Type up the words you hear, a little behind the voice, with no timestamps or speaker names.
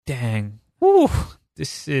Dang. Woo.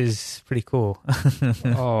 This is pretty cool.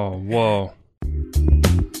 Oh, whoa.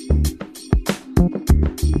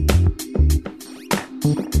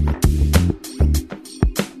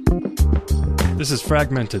 This is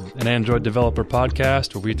Fragmented, an Android developer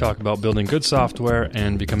podcast where we talk about building good software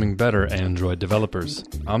and becoming better Android developers.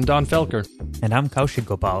 I'm Don Felker. And I'm Kaushik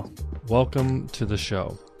Gopal. Welcome to the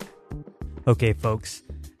show. Okay, folks,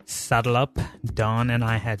 saddle up. Don and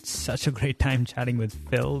I had such a great time chatting with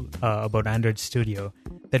Phil about Android Studio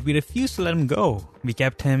that we refused to let him go. We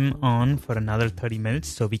kept him on for another 30 minutes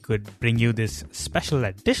so we could bring you this special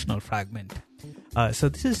additional fragment. So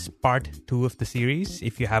this is part 2 of the series.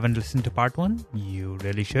 If you haven't listened to part 1, you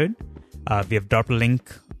really should. We have dropped a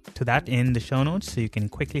link to that in the show notes so you can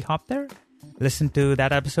quickly hop there, listen to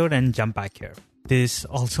that episode, and jump back here. This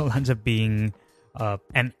also ends up being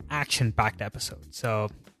an action-packed episode. So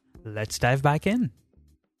let's dive back in.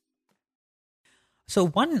 So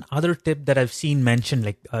one other tip that I've seen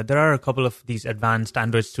mentioned, there are a couple of these advanced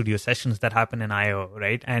Android Studio sessions that happen in I/O,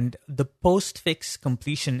 right? And the postfix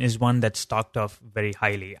completion is one that's talked of very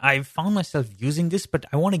highly. I've found myself using this, but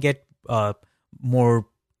I want to get more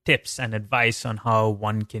tips and advice on how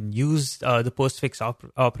one can use the postfix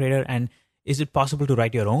operator, and is it possible to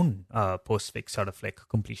write your own postfix sort of like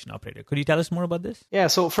completion operator? Could you tell us more about this? Yeah,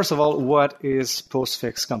 so first of all, what is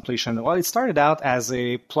postfix completion? Well, it started out as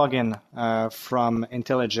a plugin from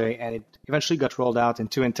IntelliJ, and it eventually got rolled out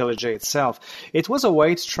into IntelliJ itself. It was a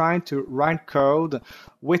way to try to write code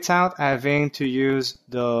without having to use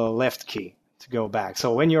the left key to go back.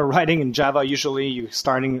 So when you're writing in Java, usually you're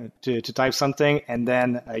starting to type something, and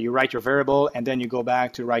then you write your variable, and then you go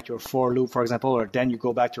back to write your for loop, for example, or then you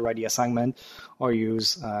go back to write the assignment or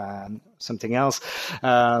use something else.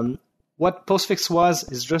 What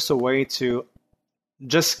postfix is just a way to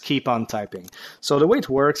just keep on typing. So the way it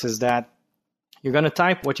works is that you're going to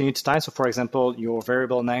type what you need to type. So for example, your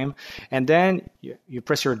variable name, and then you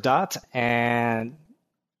press your dot, and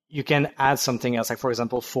you can add something else, like for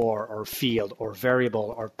example, for or field or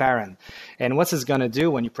variable or parent. And what it's going to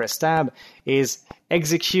do when you press tab is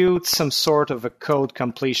execute some sort of a code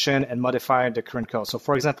completion and modify the current code. So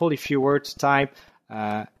for example, if you were to type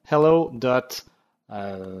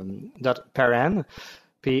hello.paren,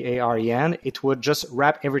 P-A-R-E-N, it would just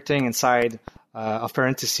wrap everything inside of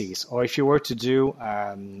parentheses. Or if you were to do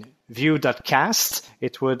view.cast,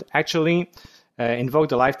 it would actually invoke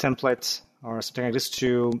the live template or something like this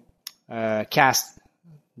to cast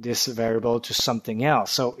this variable to something else.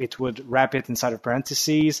 So it would wrap it inside of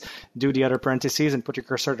parentheses, do the other parentheses, and put your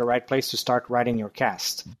cursor at the right place to start writing your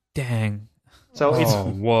cast. Dang. So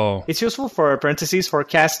it's useful for parentheses, for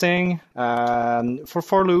casting,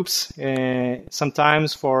 for loops,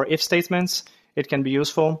 sometimes for if statements, it can be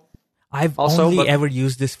useful. I've only ever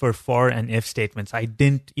used this for and if statements. I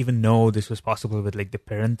didn't even know this was possible with like the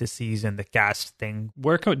parentheses and the cast thing.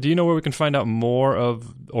 Do you know where we can find out more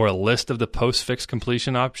of, or a list of the postfix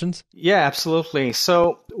completion options? Yeah, absolutely.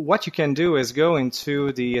 So what you can do is go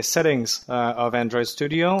into the settings of Android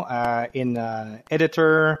Studio in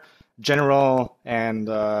Editor, General, and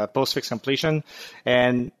postfix completion.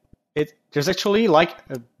 And there's actually like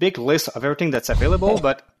a big list of everything that's available,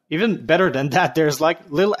 but even better than that, there's like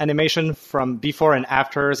little animation from before and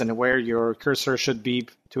afters and where your cursor should be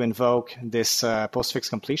to invoke this postfix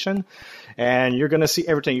completion. And you're going to see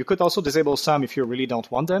everything. You could also disable some if you really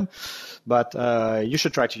don't want them, but you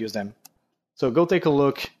should try to use them. So go take a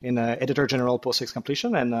look in Editor General postfix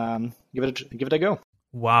completion and give it a go.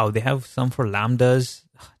 Wow, they have some for lambdas.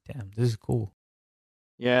 Damn, this is cool.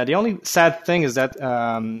 Yeah, the only sad thing is that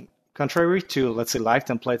contrary to, let's say, live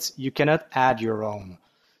templates, you cannot add your own.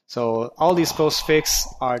 So all these postfix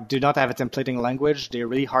do not have a templating language. They're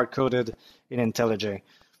really hard-coded in IntelliJ.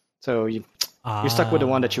 So you're stuck with the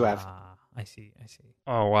one that you have. I see.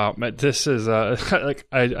 Oh, wow. This is, like,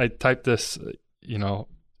 I typed this,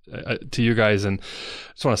 to you guys, and I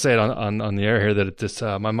just want to say it on the air here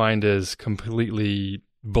that my mind is completely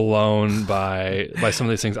blown by some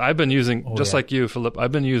of these things. I've been using, like you, Philip,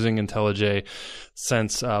 I've been using IntelliJ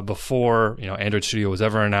since before Android Studio was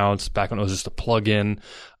ever announced, back when it was just a plugin.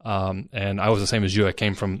 And I was the same as you. I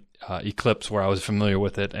came from Eclipse, where I was familiar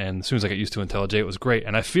with it, and as soon as I got used to IntelliJ, it was great.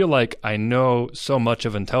 And I feel like I know so much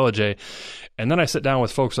of IntelliJ, and then I sit down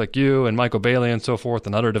with folks like you and Michael Bailey and so forth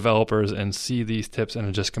and other developers and see these tips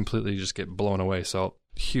and just completely get blown away. So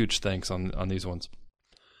huge thanks on these ones.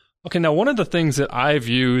 Okay, now one of the things that I've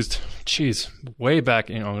used, way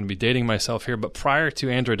back, I'm going to be dating myself here, but prior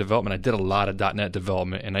to Android development, I did a lot of .NET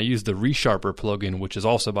development, and I used the ReSharper plugin, which is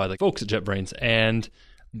also by the folks at JetBrains. And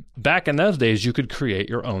Back in those days, you could create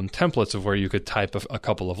your own templates of where you could type a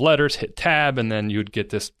couple of letters, hit tab, and then you'd get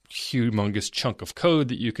this humongous chunk of code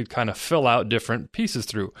that you could kind of fill out different pieces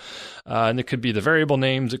through. And it could be the variable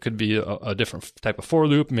names. It could be a different type of for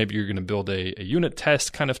loop. Maybe you're going to build a unit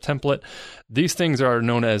test kind of template. These things are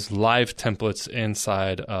known as live templates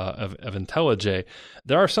inside of IntelliJ.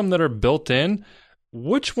 There are some that are built in.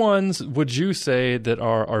 Which ones would you say that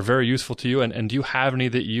are very useful to you? And do you have any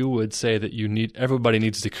that you would say that everybody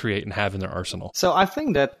needs to create and have in their arsenal? So I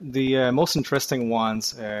think that the most interesting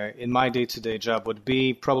ones in my day-to-day job would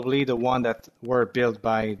be probably the one that were built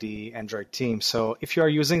by the Android team. So if you are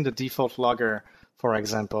using the default logger, for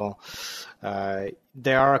example,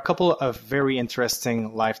 there are a couple of very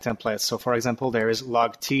interesting live templates. So for example, there is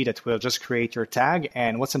log T that will just create your tag.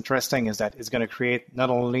 And what's interesting is that it's going to create not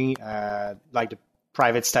only like the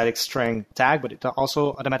private static string tag, but it's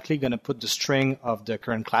also automatically going to put the string of the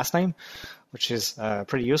current class name, which is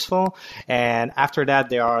pretty useful. And after that,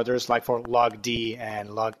 there are others like for log D and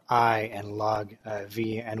log I and log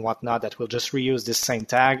V and whatnot that will just reuse this same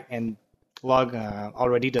tag and log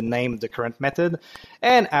already the name of the current method.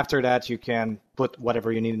 And after that, you can put whatever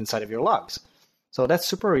you need inside of your logs. So that's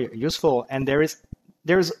super useful. And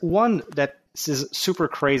there's one that is super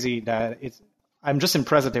crazy that I'm just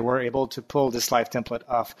impressed that they were able to pull this live template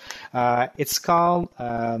off. It's called,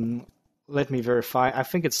 let me verify, I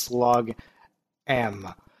think it's log M.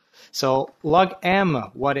 So log M,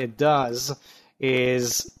 what it does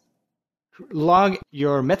is log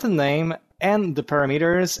your method name and the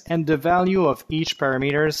parameters and the value of each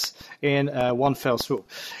parameters in one fell swoop.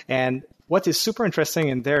 And what is super interesting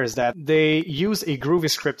in there is that they use a Groovy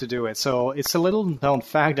script to do it. So it's a little known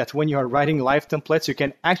fact that when you are writing live templates, you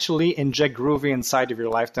can actually inject Groovy inside of your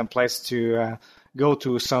live templates to go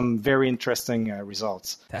to some very interesting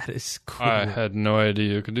results. That is cool. I had no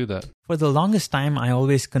idea you could do that. For the longest time, I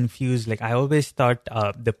always confused, I always thought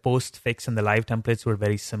the postfix and the live templates were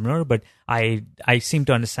very similar, but I seem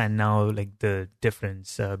to understand now the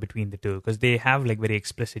difference between the two, because they have very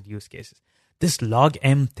explicit use cases. This log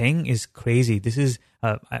M thing is crazy. This is,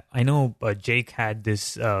 I know Jake had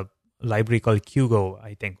this library called Qgo,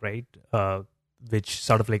 I think, right? Which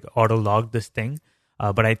sort of auto-logged this thing.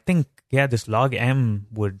 But I think, this log M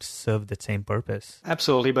would serve the same purpose.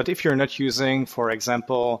 Absolutely. But if you're not using, for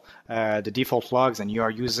example, the default logs and you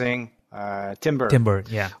are using Timber,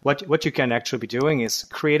 yeah. What you can actually be doing is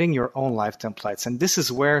creating your own live templates. And this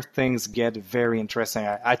is where things get very interesting.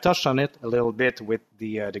 I touched on it a little bit with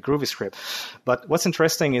the Groovy script. But what's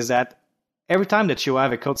interesting is that every time that you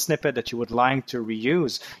have a code snippet that you would like to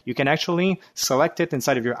reuse, you can actually select it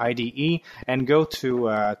inside of your IDE and go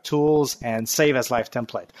to Tools and Save as Live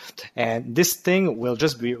Template. And this thing will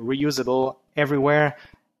just be reusable everywhere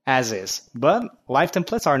as is. But live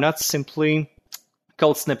templates are not simply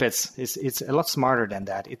code snippets. It's a lot smarter than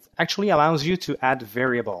that. It actually allows you to add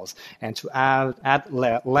variables and to add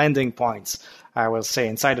landing points, I will say,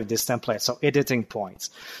 inside of this template, so editing points.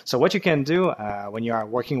 So what you can do when you are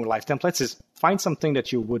working with live templates is find something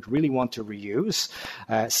that you would really want to reuse,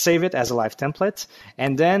 save it as a live template,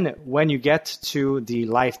 and then when you get to the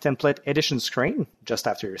live template edition screen, just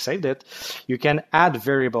after you saved it, you can add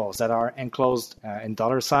variables that are enclosed in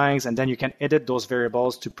 $signs, and then you can edit those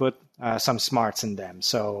variables to put some smarts in them.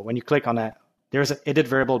 So when you click on that, there's an edit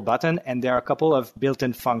variable button, and there are a couple of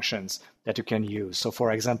built-in functions that you can use. So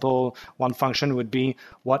for example, one function would be,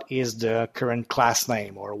 what is the current class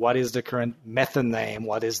name, or what is the current method name,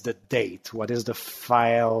 what is the date, what is the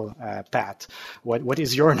file path, what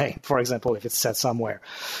is your name, for example, if it's set somewhere.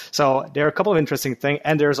 So there are a couple of interesting things,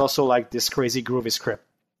 and there's also this crazy Groovy script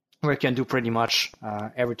where you can do pretty much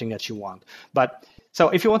everything that you want. But so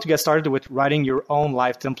if you want to get started with writing your own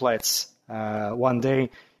live templates one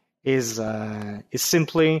day, is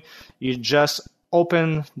simply you just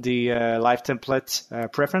open the live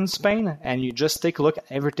template preference pane and you just take a look at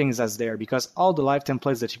everything that's there, because all the live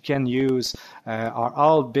templates that you can use are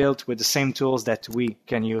all built with the same tools that we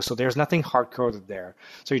can use. So there's nothing hard-coded there.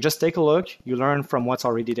 So you just take a look, you learn from what's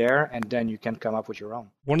already there, and then you can come up with your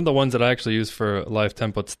own. One of the ones that I actually use for live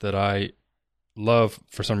templates that I love,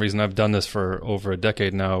 for some reason, I've done this for over a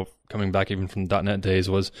decade now, coming back even from .NET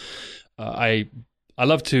days, was I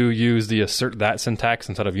love to use the assert that syntax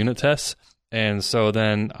instead of unit tests. And so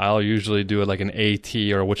then I'll usually do it like an AT,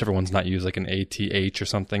 or whichever one's not used, like an ATH or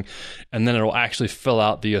something. And then it'll actually fill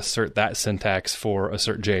out the assert that syntax for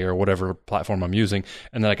assert J or whatever platform I'm using.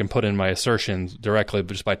 And then I can put in my assertions directly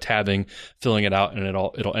just by tabbing, filling it out, and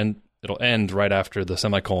it'll end right after the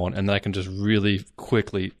semicolon. And then I can just really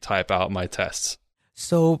quickly type out my tests.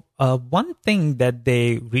 So one thing that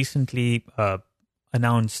they recently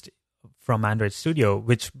announced from Android Studio,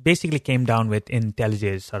 which basically came down with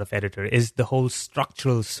IntelliJ's sort of editor, is the whole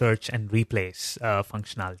structural search and replace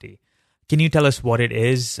functionality. Can you tell us what it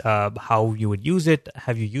is, how you would use it?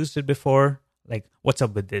 Have you used it before? Like, what's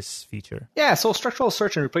up with this feature? Yeah, so structural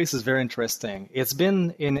search and replace is very interesting. It's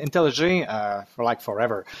been in IntelliJ for like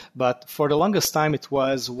forever, but for the longest time, it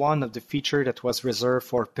was one of the features that was reserved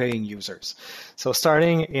for paying users. So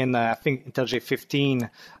starting in, I think, IntelliJ 15,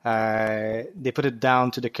 they put it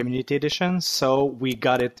down to the community edition, so we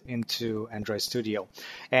got it into Android Studio.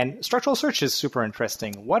 And structural search is super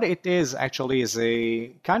interesting. What it is actually is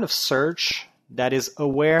a kind of search that is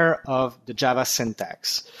aware of the Java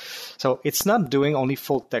syntax. So it's not doing only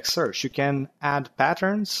full text search. You can add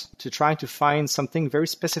patterns to try to find something very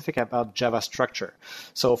specific about Java structure.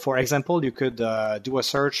 So for example, you could do a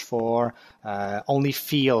search for only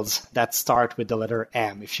fields that start with the letter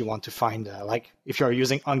M if you want to find, like if you're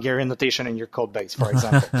using Hungarian notation in your code base, for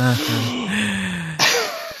example.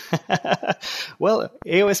 Well,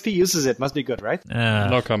 AOSP uses it. Must be good, right?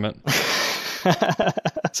 No comment.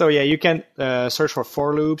 So yeah, you can search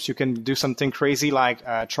for loops. You can do something crazy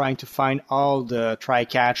like trying to find all the try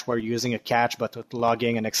catch where you're using a catch but with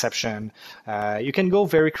logging an exception. You can go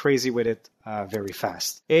very crazy with it very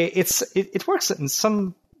fast. It works in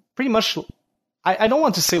some pretty much. I don't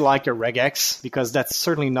want to say like a regex because that's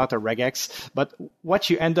certainly not a regex, but what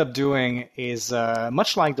you end up doing is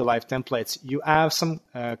much like the live templates. You have some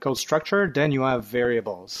code structure, then you have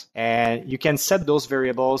variables, and you can set those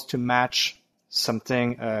variables to match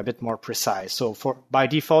something a bit more precise. So by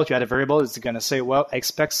default, you had a variable. It's going to say, well, I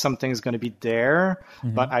expect something is going to be there,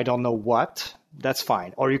 but I don't know what. That's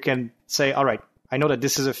fine. Or you can say, all right, I know that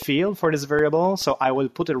this is a field for this variable, so I will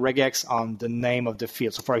put a regex on the name of the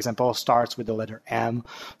field. So for example, starts with the letter M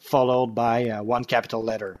followed by one capital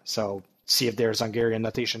letter. So see if there's Hungarian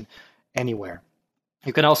notation anywhere.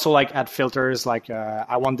 You can also like add filters like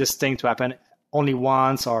I want this thing to happen only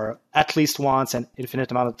once or at least once an infinite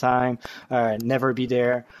amount of time, never be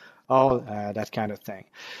there, all that kind of thing.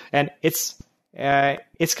 And it's kind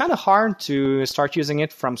of hard to start using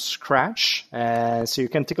it from scratch. So you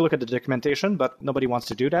can take a look at the documentation, but nobody wants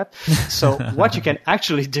to do that. So what you can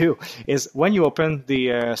actually do is when you open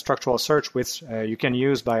the structural search, which you can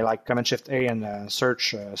use by like Command-Shift-A and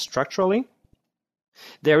search structurally,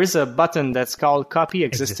 there is a button that's called Copy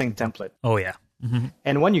Existing Template. Oh, yeah. Mm-hmm.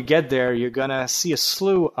 And when you get there, you're going to see a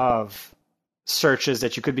slew of searches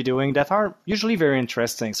that you could be doing that are usually very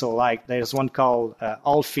interesting. So like there's one called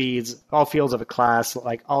all fields of a class,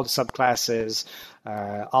 like all the subclasses,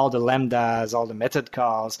 all the lambdas, all the method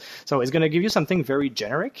calls. So it's going to give you something very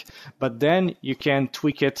generic, but then you can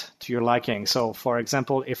tweak it to your liking. So for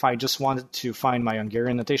example, if I just wanted to find my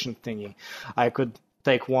Hungarian notation thingy, I could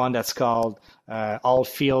take one that's called all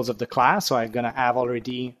fields of the class. So I'm going to have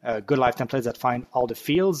already good live templates that find all the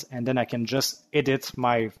fields. And then I can just edit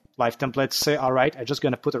my live template to say, all right, I'm just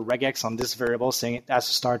going to put a regex on this variable saying it has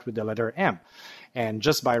to start with the letter M. And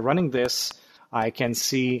just by running this, I can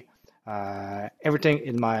see everything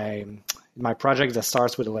in my project that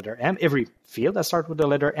starts with the letter M. Every field that starts with the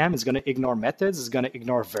letter M is going to ignore methods, is going to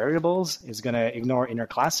ignore variables, is going to ignore inner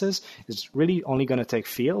classes. It's really only going to take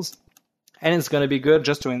fields. And it's going to be good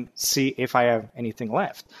just to see if I have anything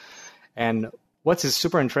left. And what is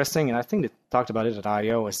super interesting, and I think they talked about it at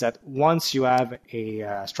I/O, is that once you have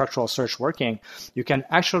a structural search working, you can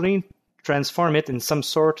actually transform it in some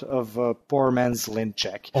sort of poor man's lint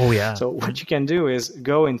check. Oh, yeah. So what you can do is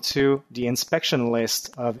go into the inspection list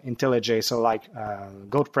of IntelliJ. So like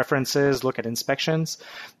go to preferences, look at inspections.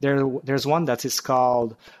 There's one that is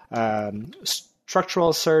called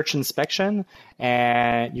structural search inspection,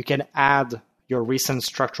 and you can add your recent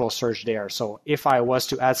structural search there. So if I was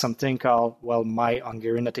to add something called, well, my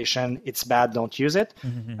Hungarian notation, it's bad, don't use it.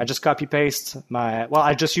 I just copy paste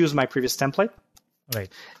I just use my previous template. Right.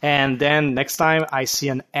 And then next time I see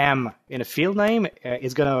an M in a field name,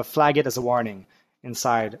 it's going to flag it as a warning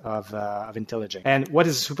inside of IntelliJ. And what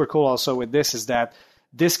is super cool also with this is that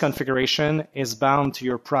this configuration is bound to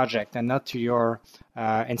your project and not to your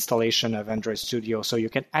installation of Android Studio. So you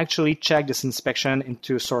can actually check this inspection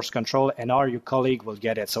into source control and your colleague will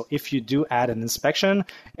get it. So if you do add an inspection,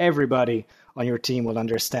 everybody on your team will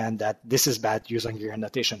understand that this is bad use Hungarian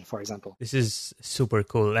notation, for example. This is super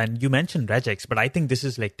cool. And you mentioned regex, but I think this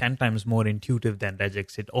is like 10 times more intuitive than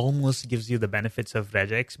regex. It almost gives you the benefits of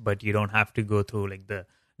regex, but you don't have to go through like the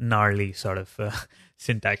gnarly sort of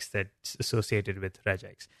syntax that's associated with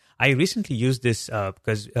regex. I recently used this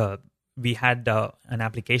because we had an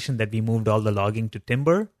application that we moved all the logging to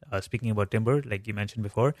Timber speaking about Timber, like you mentioned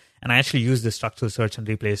before. And I actually used the structural search and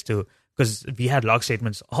replace too, because we had log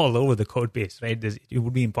statements all over the code base, right? It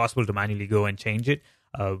would be impossible to manually go and change it.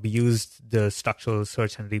 We used the structural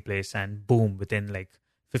search and replace, and boom, within like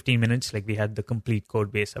 15 minutes, like we had the complete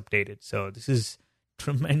code base updated. So this is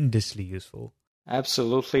tremendously useful.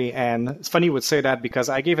 Absolutely. And it's funny you would say that, because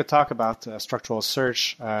I gave a talk about structural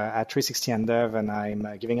search at 360 and Dev, and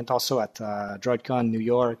I'm giving it also at DroidCon New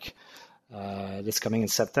York this coming in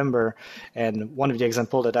September. And one of the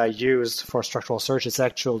examples that I used for structural search is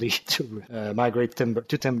actually to migrate Timber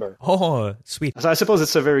to Timber. Oh, sweet. So I suppose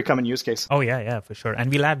it's a very common use case. Oh, yeah, for sure.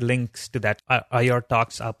 And we'll add links to that. Are your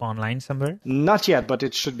talks up online somewhere? Not yet, but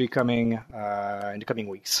it should be coming in the coming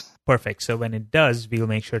weeks. Perfect. So when it does, we'll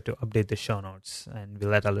make sure to update the show notes and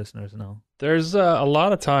we'll let our listeners know. There's a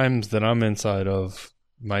lot of times that I'm inside of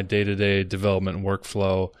my day-to-day development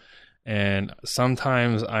workflow, and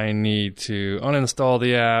sometimes I need to uninstall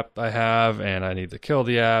the app I have, and I need to kill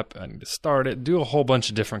the app, I need to start it, do a whole bunch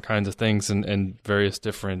of different kinds of things and various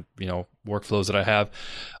different, workflows that I have.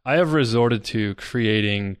 I have resorted to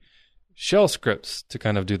creating shell scripts to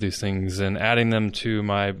kind of do these things and adding them to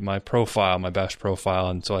my profile, my bash profile.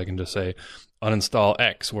 And so I can just say uninstall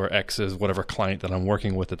X, where X is whatever client that I'm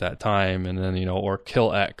working with at that time. And then, or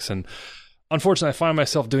kill X. And unfortunately, I find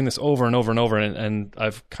myself doing this over and over and over. And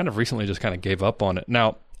I've kind of recently just kind of gave up on it.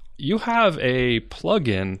 Now, you have a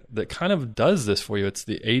plugin that kind of does this for you. It's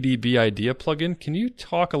the ADB Idea plugin. Can you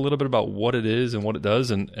talk a little bit about what it is and what it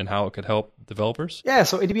does and how it could help developers? Yeah,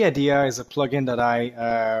 so ADB Idea is a plugin that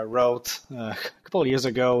I wrote a couple of years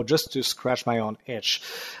ago just to scratch my own itch.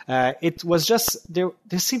 It was just, there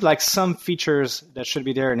seemed like some features that should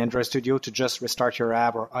be there in Android Studio to just restart your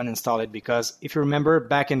app or uninstall it, because if you remember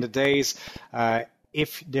back in the days,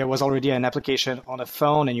 if there was already an application on a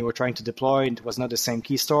phone and you were trying to deploy it was not the same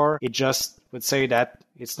key store, it just would say that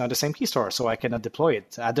it's not the same key store, so I cannot deploy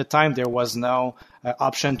it. At the time, there was no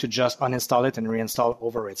option to just uninstall it and reinstall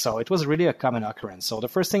over it. So it was really a common occurrence. So the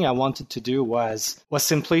first thing I wanted to do was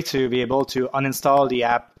simply to be able to uninstall the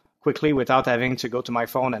app quickly without having to go to my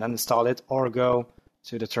phone and uninstall it or go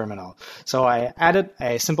to the terminal. So I added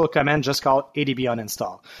a simple command just called ADB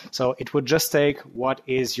uninstall. So it would just take what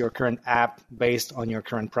is your current app based on your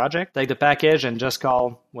current project, take the package and just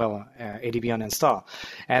call, ADB uninstall.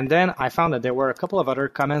 And then I found that there were a couple of other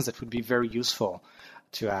commands that would be very useful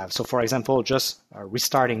to have. So for example, just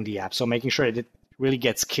restarting the app. So making sure that it really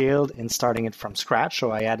gets killed in starting it from scratch.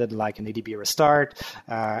 So I added like an ADB restart.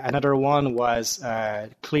 Another one was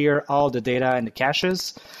clear all the data in the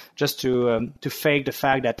caches, just to fake the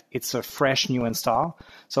fact that it's a fresh new install.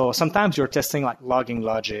 So sometimes you're testing like logging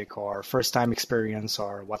logic or first time experience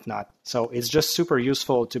or whatnot. So it's just super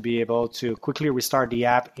useful to be able to quickly restart the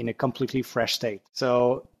app in a completely fresh state.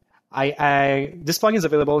 So this plugin is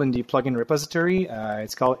available in the plugin repository.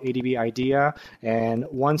 It's called ADB Idea. And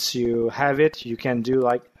once you have it, you can do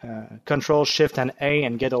like Control, Shift, and A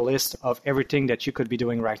and get a list of everything that you could be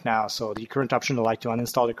doing right now. So the current option to like to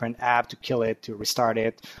uninstall the current app, to kill it, to restart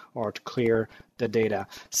it, or to clear the data.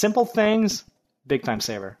 Simple things, big time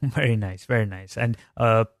saver. Very nice, very nice. And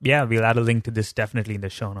we'll add a link to this definitely in the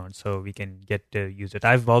show notes so we can get to use it.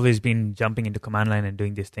 I've always been jumping into command line and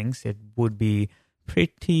doing these things. It would be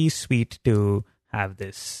pretty sweet to have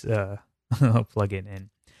this plugin in.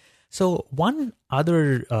 So one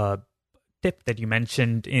other tip that you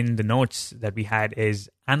mentioned in the notes that we had is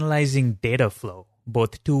analyzing data flow,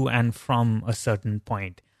 both to and from a certain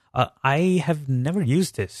point. I have never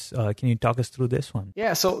used this. Can you talk us through this one?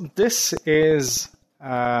 Yeah, so this is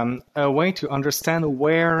a way to understand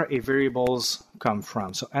where a variables come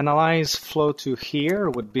from. So analyze flow to here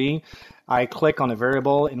would be I click on a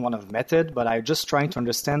variable in one of the method, but I'm just trying to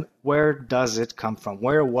understand where does it come from?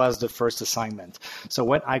 Where was the first assignment? So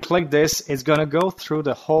when I click this, it's going to go through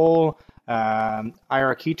the whole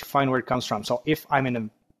hierarchy to find where it comes from. So if I'm in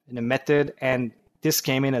a method and this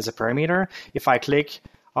came in as a parameter, if I click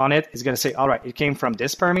on it, it's going to say, all right, it came from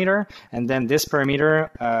this parameter, and then this parameter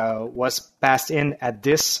was passed in at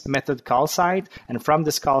this method call site, and from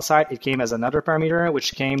this call site, it came as another parameter,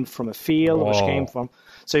 which came from a field, which came from...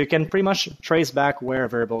 So you can pretty much trace back where a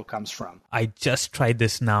variable comes from. I just tried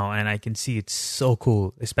this now, and I can see it's so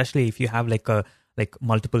cool, especially if you have like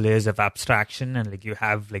multiple layers of abstraction, and like you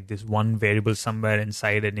have like this one variable somewhere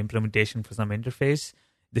inside an implementation for some interface.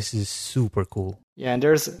 This is super cool. Yeah, and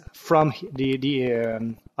there's from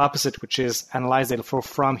the opposite, which is analyze data flow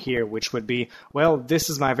from here, which would be, well, this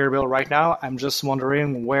is my variable right now. I'm just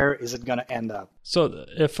wondering where is it going to end up. So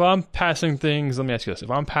if I'm passing things, let me ask you this. If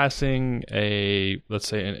I'm passing let's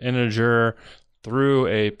say an integer through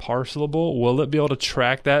a parcelable, will it be able to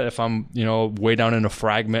track that if I'm, way down in a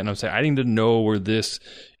fragment and I'm saying, I need to know where this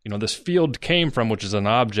field came from, which is an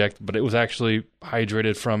object, but it was actually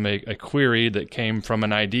hydrated from a query that came from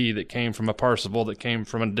an ID, that came from a parsable, that came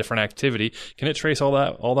from a different activity. Can it trace all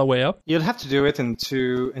that way up? You'll have to do it in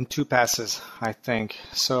two passes, I think.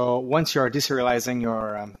 So once you're deserializing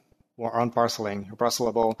your or unparceling your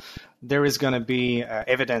parcelable, there is going to be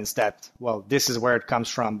evidence that, well, this is where it comes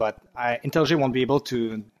from, but IntelliJ won't be able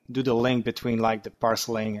to do the link between like the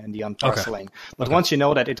parceling and the unparceling. Okay. But once you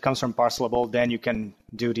know that it comes from parcelable, then you can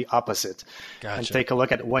do the opposite. Gotcha. And take a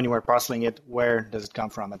look at when you were parceling it, where does it come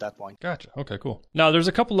from at that point. Gotcha. Okay, cool. Now, there's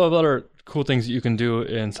a couple of other cool things that you can do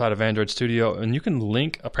inside of Android Studio, and you can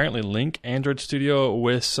apparently link Android Studio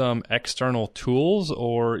with some external tools,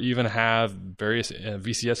 or even have various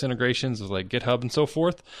VCS integrations with like GitHub and so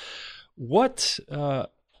forth. What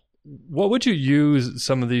would you use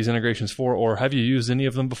some of these integrations for, or have you used any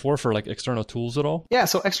of them before for like external tools at all? Yeah,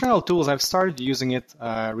 so external tools, I've started using it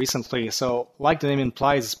recently. So like the name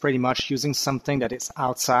implies, it's pretty much using something that is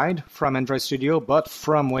outside from Android Studio, but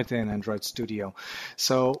from within Android Studio.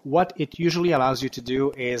 So what it usually allows you to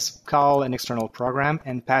do is call an external program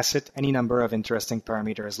and pass it any number of interesting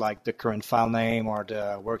parameters, like the current file name or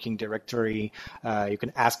the working directory. You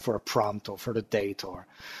can ask for a prompt or for the date or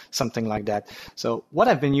something like that. So what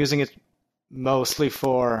I've been using it mostly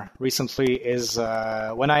for recently is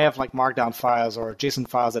when I have like markdown files or JSON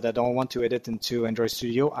files that I don't want to edit into Android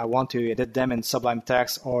Studio, I want to edit them in Sublime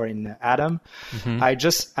Text or in Atom. Mm-hmm. I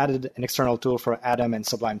just added an external tool for Atom and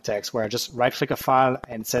Sublime Text where I just right click a file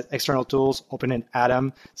and set external tools, open in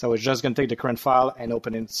Atom. So it's just going to take the current file and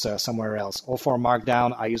open it somewhere else. Or for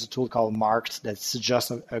Markdown, I use a tool called Marked that's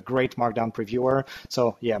just a great Markdown previewer.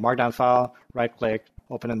 So yeah, Markdown file, right click,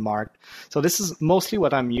 open and marked. So this is mostly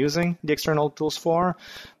what I'm using the external tools for,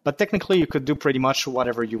 but technically you could do pretty much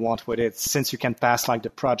whatever you want with it since you can pass like the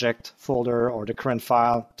project folder or the current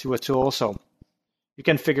file to a tool. So you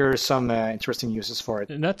can figure some interesting uses for it.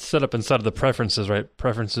 And that's set up inside of the preferences, right?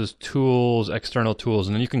 Preferences, tools, external tools,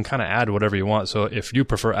 and then you can kind of add whatever you want. So if you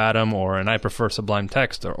prefer Atom and I prefer Sublime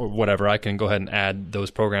Text or whatever, I can go ahead and add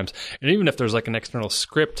those programs. And even if there's like an external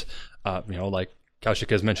script, like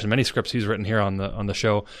Kaushik has mentioned many scripts he's written here on the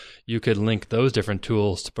show, you could link those different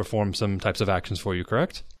tools to perform some types of actions for you,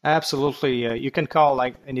 correct? Absolutely. You can call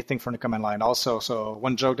like anything from the command line also. So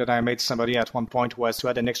one joke that I made to somebody at one point was to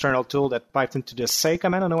add an external tool that piped into the say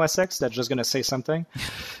command on OS X that's just going to say something.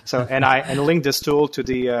 So and I linked this tool to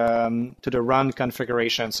the run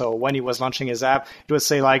configuration. So when he was launching his app, it would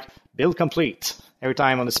say like build complete every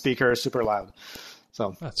time on the speaker, super loud.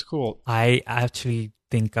 So that's cool. I actually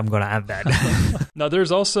think I'm going to add that. Now,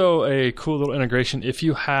 there's also a cool little integration. If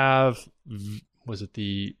you have, was it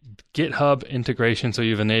the GitHub integration? So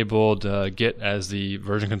you've enabled Git as the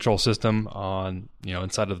version control system on,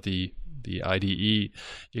 inside of the IDE.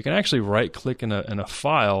 You can actually right click in a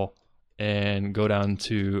file and go down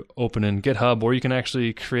to open in GitHub, or you can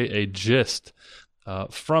actually create a gist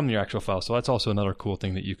from your actual file. So that's also another cool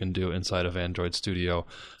thing that you can do inside of Android Studio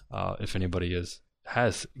if anybody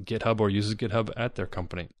has GitHub or uses GitHub at their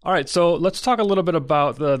company. All right, so let's talk a little bit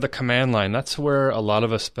about the command line. That's where a lot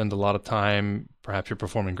of us spend a lot of time. Perhaps you're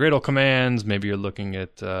performing Gradle commands, maybe you're looking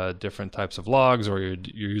at different types of logs, or you're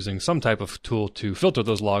using some type of tool to filter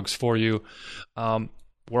those logs for you.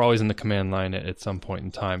 We're always in the command line at some point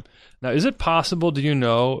in time. Now, is it possible, do you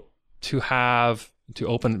know, to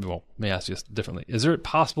open, well, let me ask you this differently. Is it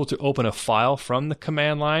possible to open a file from the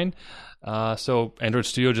command line? So Android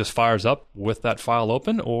Studio just fires up with that file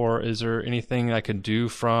open, or is there anything I could do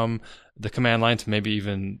from the command line to maybe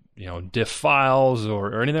even, diff files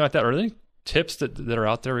or anything like that? Are there any tips that are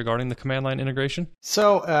out there regarding the command line integration?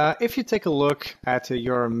 So if you take a look at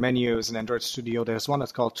your menus in Android Studio, there's one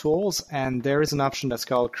that's called Tools, and there is an option that's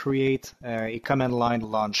called Create a Command Line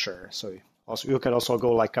Launcher. So you can also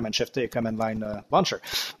go like Command-Shift-A, Command Line Launcher.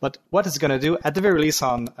 But what it's going to do, at the very least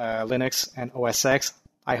on Linux and OS X,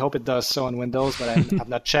 I hope it does so on Windows, but I've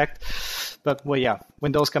not checked. But well, yeah,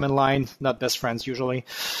 Windows command line, not best friends usually.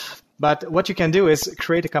 But what you can do is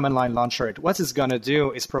create a command line launcher. What it's going to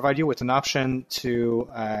do is provide you with an option to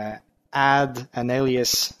add an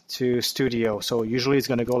alias to Studio. So usually it's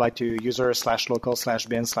going to go like to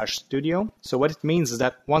user/local/bin/studio. So what it means is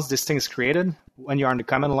that once this thing is created, when you're on the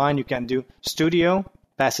command line, you can do Studio,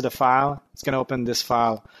 pass it a file. It's going to open this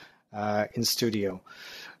file in Studio.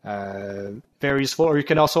 Very useful. Or you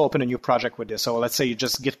can also open a new project with this. So let's say you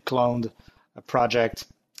just git cloned a project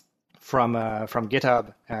from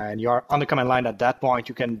GitHub and you're on the command line at that point,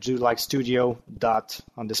 you can do like studio dot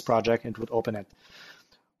on this project and it would open it,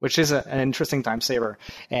 which is an interesting time saver.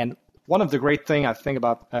 And one of the great thing I think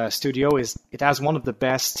about Studio is it has one of the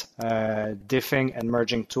best diffing and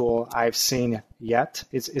merging tool I've seen yet.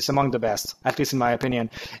 It's among the best, at least in my opinion.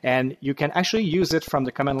 And you can actually use it from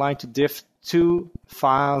the command line to diff two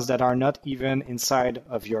files that are not even inside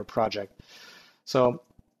of your project. So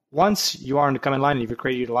once you are in the command line and you've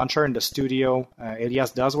created your launcher and the Studio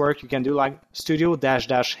alias does work, you can do like studio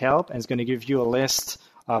 -- help, and it's going to give you a list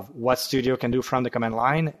of what Studio can do from the command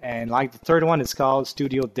line. And like the third one, it's called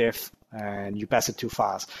Studio Diff, and you pass it 2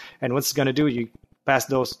 files. And what's it's going to do, you pass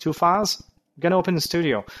those 2 files, you're going to open the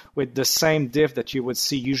Studio with the same diff that you would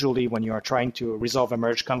see usually when you are trying to resolve a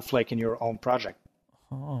merge conflict in your own project.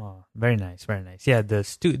 Oh, very nice, very nice. Yeah, the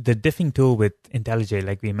diffing tool with IntelliJ,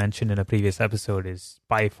 like we mentioned in a previous episode, is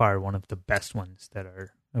by far one of the best ones that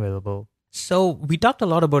are available. So we talked a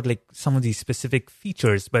lot about like some of these specific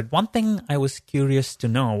features, but one thing I was curious to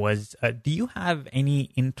know was, do you have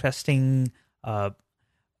any interesting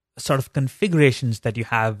sort of configurations that you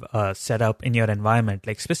have set up in your environment,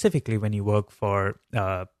 like specifically when you work for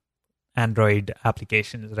Android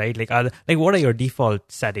applications, right? Like, what are your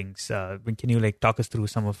default settings? Can you like talk us through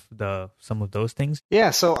some of those things?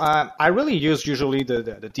 Yeah, so I really use usually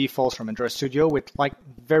the defaults from Android Studio with like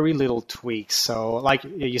very little tweaks. So like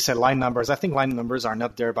you said, line numbers. I think line numbers are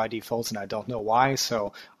not there by default, and I don't know why.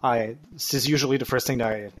 So this is usually the first thing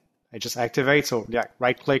that I just activate. So yeah,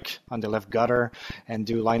 right click on the left gutter and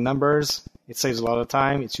do line numbers. It saves a lot of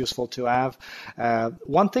time. It's useful to have.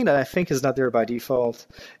 One thing that I think is not there by default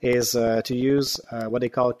is to use what they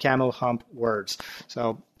call camel hump words.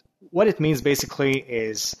 So what it means basically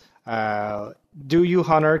is, do you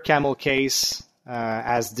honor camel case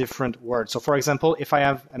as different words? So for example, if I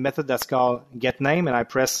have a method that's called getName and I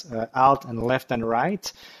press Alt and left and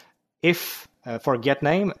right, for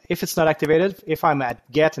getName, if it's not activated, if I'm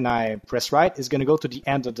at get and I press right, it's going to go to the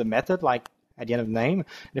end of the method, like at the end of the name.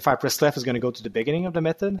 And if I press left, it's going to go to the beginning of the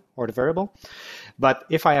method or the variable. But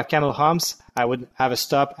if I have camel humps, I would have a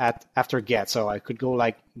stop after get. So I could go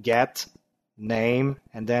like get, name,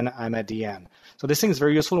 and then I'm at the end. So this thing is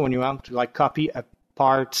very useful when you want to like copy a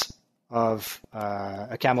part of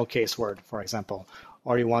a camel case word, for example,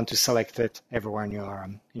 or you want to select it everywhere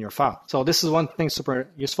in your file. So this is one thing super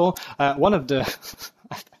useful. One of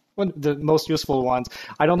the most useful ones,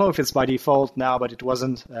 I don't know if it's by default now, but it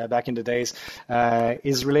wasn't back in the days,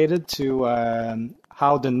 is related to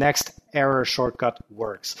how the next error shortcut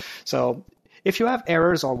works. So if you have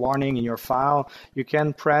errors or warning in your file, you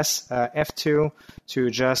can press F2 to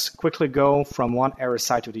just quickly go from one error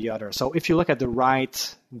site to the other. So if you look at the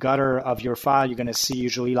right gutter of your file, you're going to see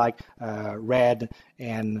usually like red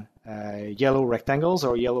and yellow rectangles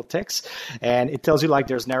or yellow ticks, and it tells you like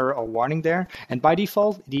there's an error or warning there. And by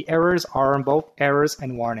default, the errors are on both errors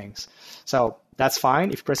and warnings. So that's fine.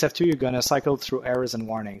 If you press F2, you're going to cycle through errors and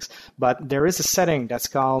warnings. But there is a setting that's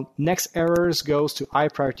called next errors goes to high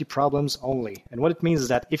priority problems only. And what it means is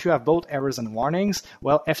that if you have both errors and warnings,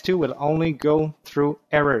 well, F2 will only go through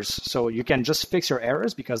errors. So you can just fix your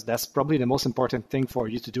errors because that's probably the most important thing for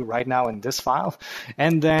you to do right now in this file.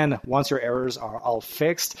 And then once your errors are all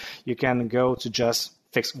fixed, you can go to just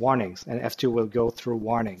fix warnings, and F2 will go through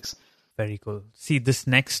warnings. Very cool. See, this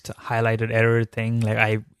next highlighted error thing,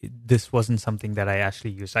 this wasn't something that I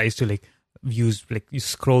actually used. I used to you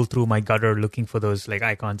scroll through my gutter looking for those like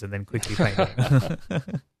icons and then quickly find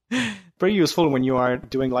it. Pretty useful when you are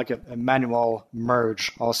doing like a manual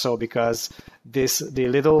merge also, because the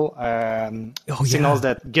little signals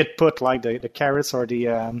that get put, like the carets or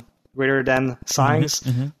the greater than signs,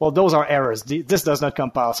 well, those are errors. This does not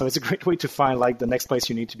compile, so it's a great way to find like the next place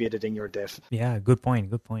you need to be editing your diff. Yeah, good point.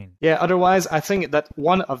 Yeah, otherwise, I think that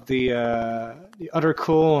one of the other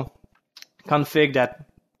cool config that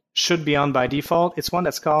should be on by default, it's one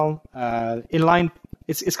that's called inline.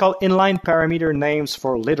 It's called inline parameter names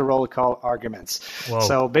for literal call arguments. Whoa.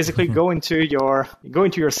 So basically, go into your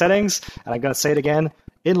settings, and I'm gonna say it again.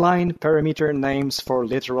 Inline parameter names for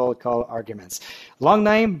literal call arguments. Long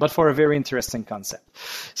name, but for a very interesting concept.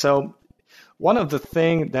 So one of the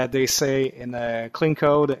things that they say in clean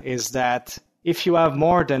code is that if you have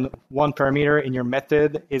more than one parameter in your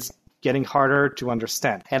method, it's getting harder to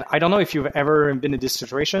understand. And I don't know if you've ever been in this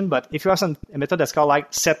situation, but if you have a method that's called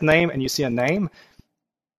like set name and you see a name,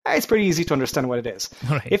 it's pretty easy to understand what it is.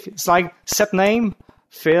 Right. If it's like set name,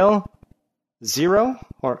 fill, 0,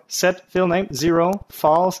 or set fill name 0,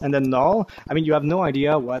 false, and then null. I mean, you have no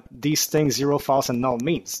idea what these things 0, false, and null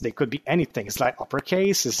means. They could be anything. It's like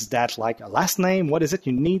uppercase. Is that like a last name? What is it?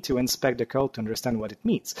 You need to inspect the code to understand what it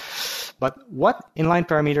means. But what inline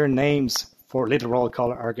parameter names for literal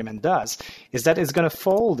call argument does is that it's going to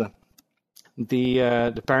fold the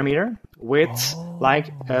parameter with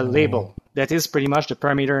like a label that is pretty much the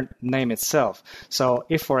parameter name itself. So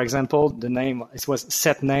if, for example, the name, it was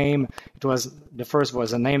set name, the first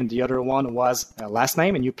was a name and the other one was a last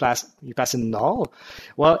name, and you pass in null,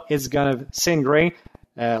 well, it's gonna say in gray,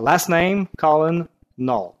 last name,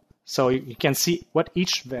 null. So you can see what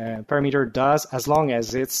each parameter does as long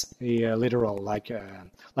as it's a literal, like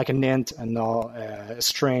an int, a null, a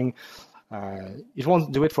string. It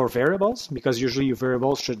won't do it for variables because usually your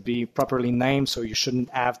variables should be properly named, so you shouldn't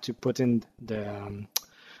have to put in the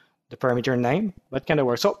parameter name, but kind of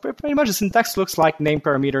works. So pretty much the syntax looks like name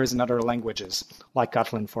parameters in other languages, like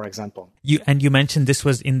Kotlin, for example. You mentioned this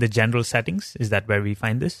was in the general settings. Is that where we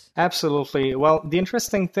find this? Absolutely. Well, the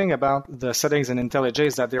interesting thing about the settings in IntelliJ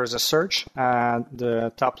is that there's a search at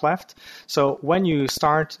the top left. So when you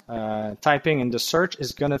start typing in the search,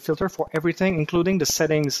 it's going to filter for everything, including the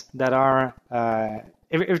settings that are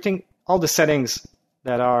all the settings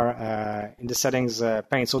that are in the settings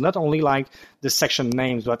pane. So not only like the section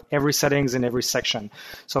names, but every settings in every section.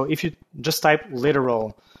 So if you just type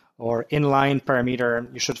literal or inline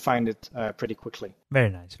parameter, you should find it pretty quickly. Very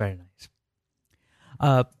nice, very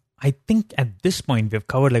nice. I think at this point we've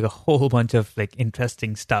covered like a whole bunch of like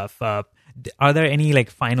interesting stuff. Are there any like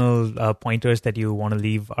final pointers that you want to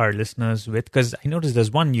leave our listeners with? Because I noticed there's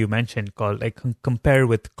one you mentioned called like compare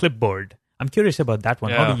with clipboard. I'm curious about that one.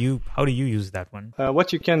 Yeah. How do you use that one?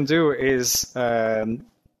 What you can do is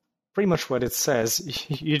pretty much what it says.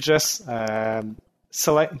 You just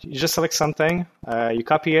select something, you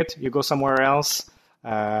copy it, you go somewhere else,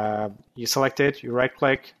 you select it, you right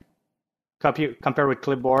click, copy, compare with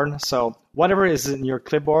clipboard. So whatever is in your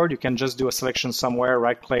clipboard, you can just do a selection somewhere,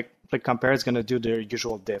 right click compare. It's going to do the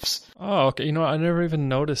usual diffs. Oh, okay. You know, I never even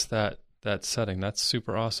noticed that setting. That's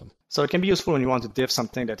super awesome. So it can be useful when you want to diff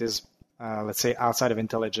something that is let's say outside of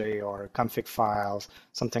IntelliJ or config files,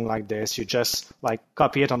 something like this. You just like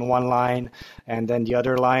copy it on one line, and then the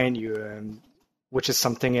other line, which is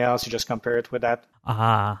something else, you just compare it with that.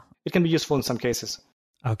 It can be useful in some cases.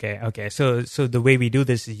 Okay. So the way we do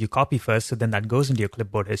this is you copy first, so then that goes into your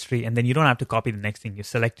clipboard history, and then you don't have to copy the next thing. You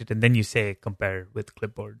select it, and then you say compare with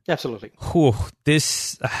clipboard. Absolutely.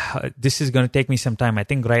 This is going to take me some time. I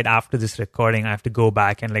think right after this recording, I have to go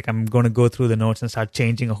back and like I'm going to go through the notes and start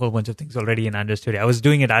changing a whole bunch of things already in Android Studio. I was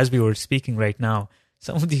doing it as we were speaking right now.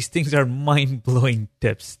 Some of these things are mind-blowing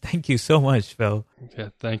tips. Thank you so much, Phil. Yeah,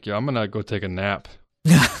 thank you. I'm going to go take a nap.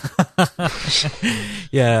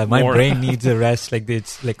 Yeah, my brain needs a rest. Like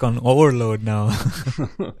it's like on overload now.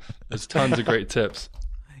 There's tons of great tips.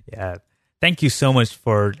 Yeah. Thank you so much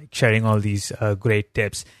for sharing all these great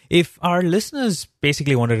tips. If our listeners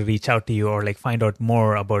basically wanted to reach out to you or like find out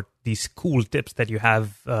more about these cool tips that you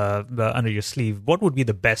have under your sleeve, what would be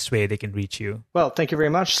the best way they can reach you? Well, thank you very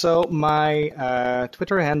much. So my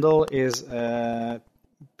Twitter handle is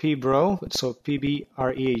pbreault, so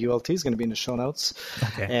PBREAULT is going to be in the show notes.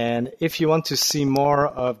 Okay. And if you want to see more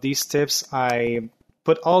of these tips, I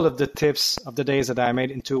put all of the tips of the days that I made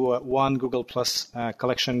into one Google Plus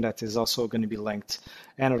collection that is also going to be linked.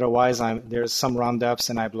 And otherwise, there's some roundups,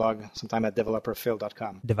 and I blog sometime at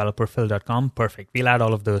developerphil.com. Developerphil.com. Perfect. We'll add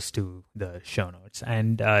all of those to the show notes.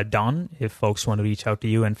 And Don, if folks want to reach out to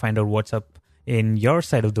you and find out what's up in your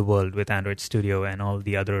side of the world with Android Studio and all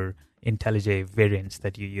the other IntelliJ variants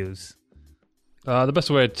that you use? The best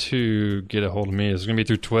way to get a hold of me is going to be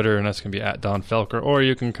through Twitter, and that's going to be at Don Felker, or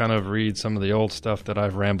you can kind of read some of the old stuff that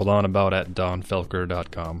I've rambled on about at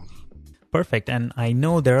donfelker.com. Perfect. And I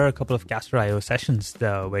know there are a couple of Castor.io sessions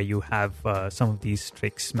where you have some of these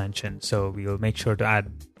tricks mentioned, so we'll make sure to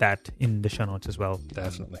add that in the show notes as well.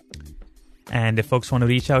 Definitely. And if folks want to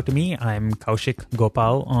reach out to me, I'm Kaushik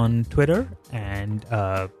Gopal on Twitter, and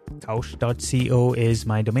kaush.co is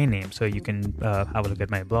my domain name. So you can have a look at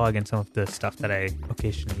my blog and some of the stuff that I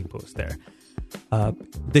occasionally post there.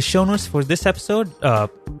 The show notes for this episode,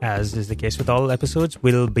 as is the case with all episodes,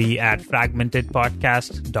 will be at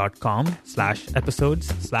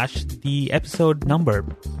fragmentedpodcast.com/episodes/the episode number.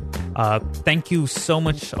 Thank you so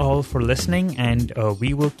much all for listening, and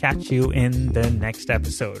we will catch you in the next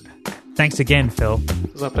episode. Thanks again, Phil.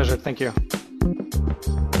 It was a pleasure. Thank you.